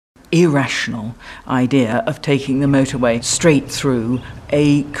irrational idea of taking the motorway straight through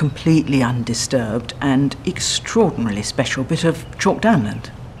a completely undisturbed and extraordinarily special bit of chalk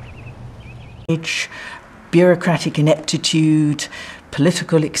downland. Bureaucratic ineptitude,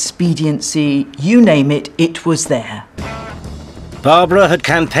 political expediency, you name it, it was there. Barbara had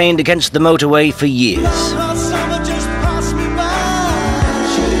campaigned against the motorway for years.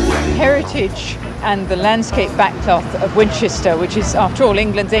 Heritage and the landscape backcloth of Winchester, which is, after all,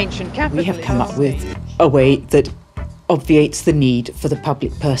 England's ancient capital. We have come up with a way that obviates the need for the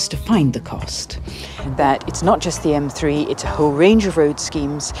public purse to find the cost. That it's not just the M3, it's a whole range of road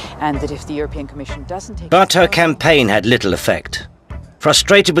schemes, and that if the European Commission doesn't take... But her campaign had little effect.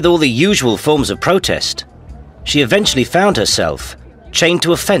 Frustrated with all the usual forms of protest, she eventually found herself chained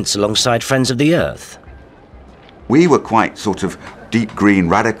to a fence alongside Friends of the Earth. We were quite sort of deep green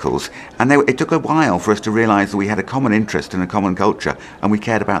radicals, and it took a while for us to realise that we had a common interest and a common culture, and we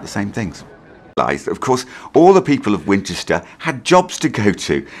cared about the same things. Of course, all the people of Winchester had jobs to go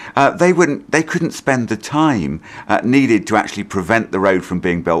to. They couldn't spend the time needed to actually prevent the road from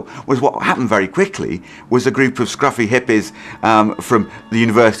being built. What happened very quickly was a group of scruffy hippies from the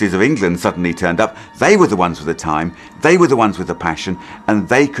universities of England suddenly turned up. They were the ones with the time, they were the ones with the passion, and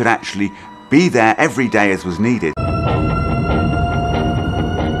they could actually be there every day as was needed.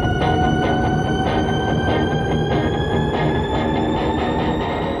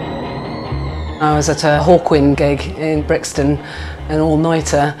 I was at a Hawkwind gig in Brixton, an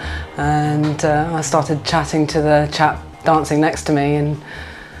all-nighter, and I started chatting to the chap dancing next to me,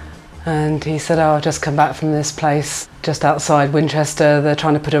 and he said, "Oh, I've just come back from this place just outside Winchester. They're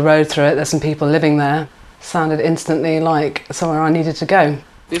trying to put a road through it. There's some people living there." Sounded instantly like somewhere I needed to go.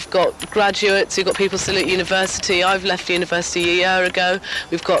 We've got graduates, we've got people still at university. I've left university a year ago.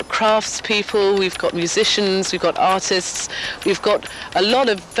 We've got craftspeople, we've got musicians, we've got artists. We've got a lot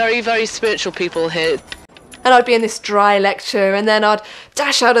of very, very spiritual people here. And I'd be in this dry lecture, and then I'd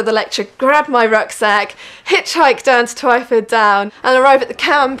dash out of the lecture, grab my rucksack, hitchhike down to Twyford Down, and arrive at the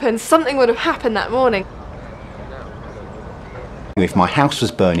camp, and something would have happened that morning. If my house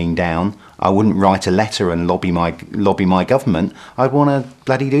was burning down, I wouldn't write a letter and lobby my government. I'd want to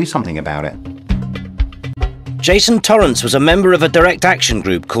bloody do something about it. Jason Torrance was a member of a direct action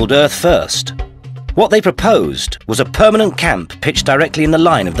group called Earth First. What they proposed was a permanent camp pitched directly in the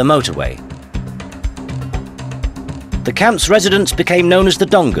line of the motorway. The camp's residents became known as the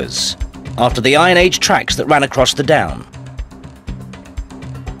Dongers, after the Iron Age tracks that ran across the down.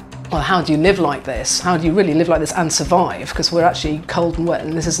 Well, how do you live like this? How do you really live like this and survive? Because we're actually cold and wet,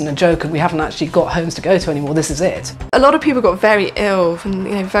 and this isn't a joke, and we haven't actually got homes to go to anymore. This is it. A lot of people got very ill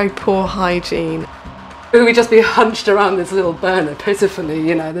and very poor hygiene. We'd just be hunched around this little burner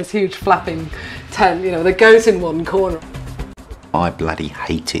pitifully, this huge flapping tent, the goat in one corner. I bloody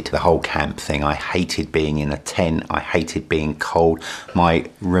hated the whole camp thing. I hated being in a tent. I hated being cold. My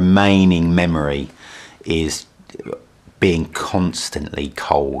remaining memory is being constantly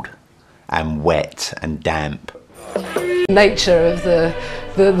cold and wet and damp. Nature of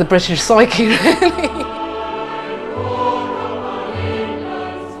the British psyche, really.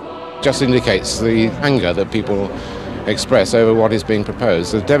 Just indicates the anger that people express over what is being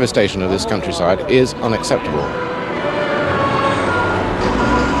proposed. The devastation of this countryside is unacceptable.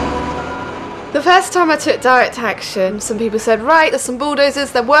 The first time I took direct action, some people said, "Right, there's some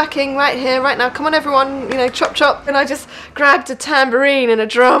bulldozers, they're working right here, right now, come on everyone, chop chop." And I just grabbed a tambourine and a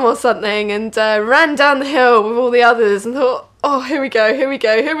drum or something and ran down the hill with all the others and thought, "Oh, here we go, here we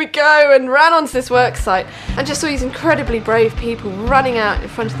go, here we go," and ran onto this work site and just saw these incredibly brave people running out in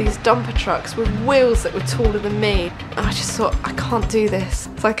front of these dumper trucks with wheels that were taller than me. And I just thought, I can't do this.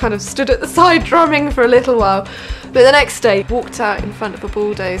 So I kind of stood at the side drumming for a little while. But the next day, walked out in front of a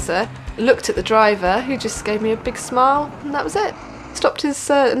bulldozer, looked at the driver, who just gave me a big smile, and that was it. Stopped his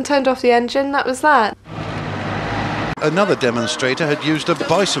and turned off the engine, that was that. Another demonstrator had used a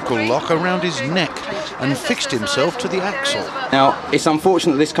bicycle lock around his neck and fixed himself to the axle. Now, it's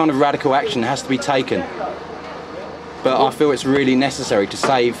unfortunate this kind of radical action has to be taken, but I feel it's really necessary to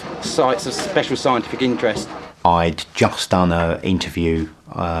save sites of special scientific interest. I'd just done an interview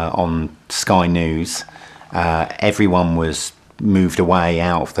on Sky News. Everyone was moved away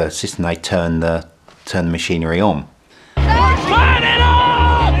out of the system. They turned the machinery on.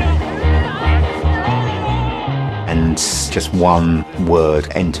 And just one word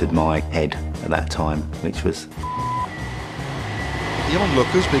entered my head at that time, which was... The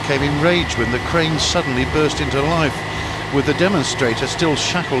onlookers became enraged when the crane suddenly burst into life, with the demonstrator still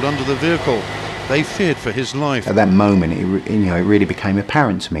shackled under the vehicle. They feared for his life. At that moment, it really became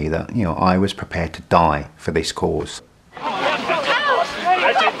apparent to me that I was prepared to die for this cause.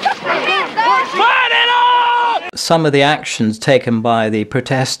 some of the actions taken by the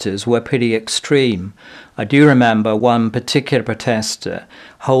protesters were pretty extreme. I do remember one particular protester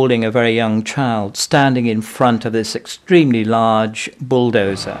holding a very young child standing in front of this extremely large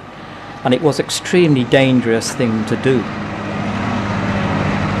bulldozer, and it was an extremely dangerous thing to do.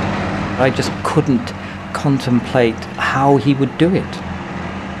 I just couldn't contemplate how he would do it.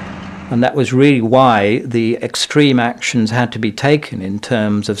 And that was really why the extreme actions had to be taken in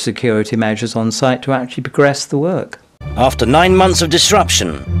terms of security measures on site to actually progress the work. After 9 months of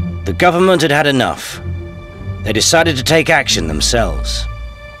disruption, the government had had enough. They decided to take action themselves.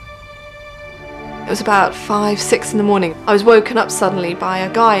 It was about 5, 6 in the morning. I was woken up suddenly by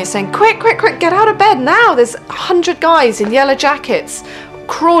a guy saying, "Quick, quick, quick, get out of bed now! There's 100 guys in yellow jackets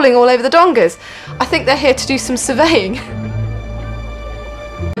crawling all over the dongas. I think they're here to do some surveying."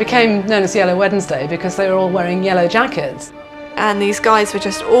 It became known as Yellow Wednesday because they were all wearing yellow jackets. And these guys were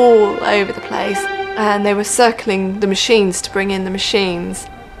just all over the place, and they were circling the machines to bring in the machines.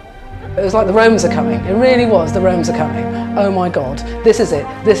 It was like the Romans are coming. It really was, the Romans are coming. Oh my God, this is it,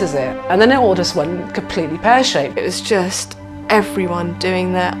 this is it. And then it all just went completely pear-shaped. It was just everyone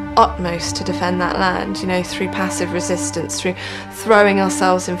doing their utmost to defend that land, you know, through passive resistance, through throwing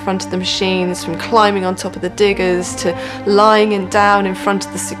ourselves in front of the machines, from climbing on top of the diggers to lying down in front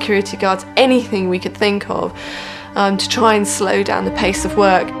of the security guards, anything we could think of to try and slow down the pace of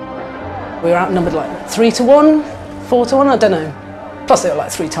work. We were outnumbered like 3 to 1, 4 to 1, I don't know. Plus they were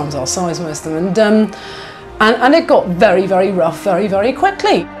like 3 times our size, most of them, and it got very, very rough very, very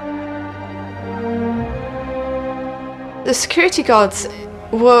quickly. The security guards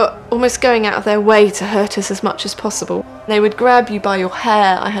were almost going out of their way to hurt us as much as possible. They would grab you by your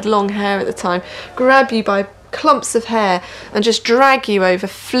hair, I had long hair at the time, grab you by clumps of hair and just drag you over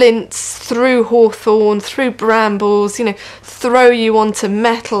flints, through hawthorn, through brambles, you know, throw you onto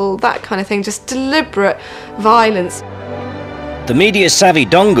metal, that kind of thing, just deliberate violence. The media-savvy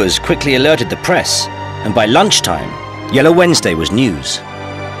dongas quickly alerted the press, and by lunchtime, Yellow Wednesday was news.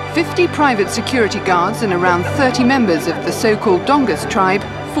 50 private security guards and around 30 members of the so-called Dongas tribe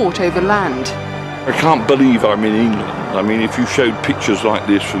fought over land. I can't believe I'm in England. I mean, if you showed pictures like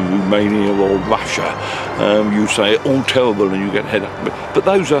this from Romania or Russia, you say, all terrible, and you get head up. But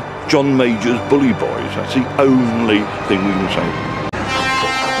those are John Major's bully boys. That's the only thing we can say.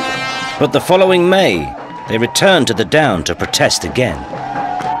 But the following May, they returned to the Down to protest again.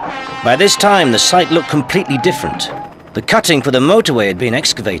 By this time, the site looked completely different. The cutting for the motorway had been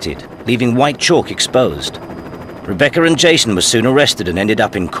excavated, leaving white chalk exposed. Rebecca and Jason were soon arrested and ended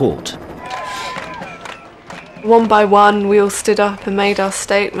up in court. One by one, we all stood up and made our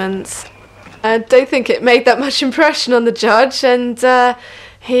statements. I don't think it made that much impression on the judge, and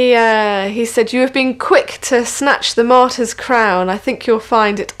he said, "You have been quick to snatch the martyr's crown. I think you'll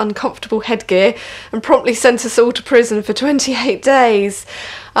find it uncomfortable headgear," and promptly sent us all to prison for 28 days.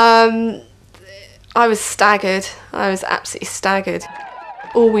 I was staggered. I was absolutely staggered.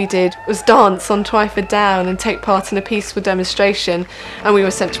 All we did was dance on Twyford Down and take part in a peaceful demonstration, and we were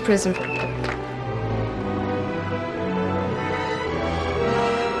sent to prison.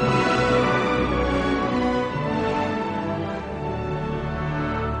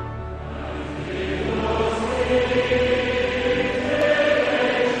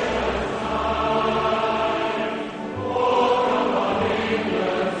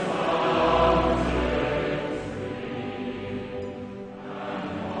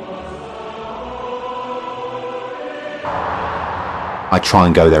 I try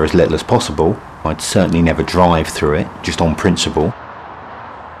and go there as little as possible. I'd certainly never drive through it, just on principle.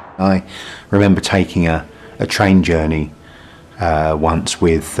 I remember taking a train journey once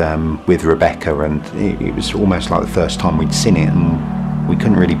with Rebecca, and it was almost like the first time we'd seen it, and we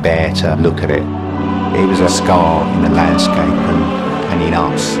couldn't really bear to look at it. It was a scar in the landscape and in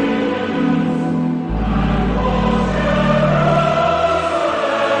us.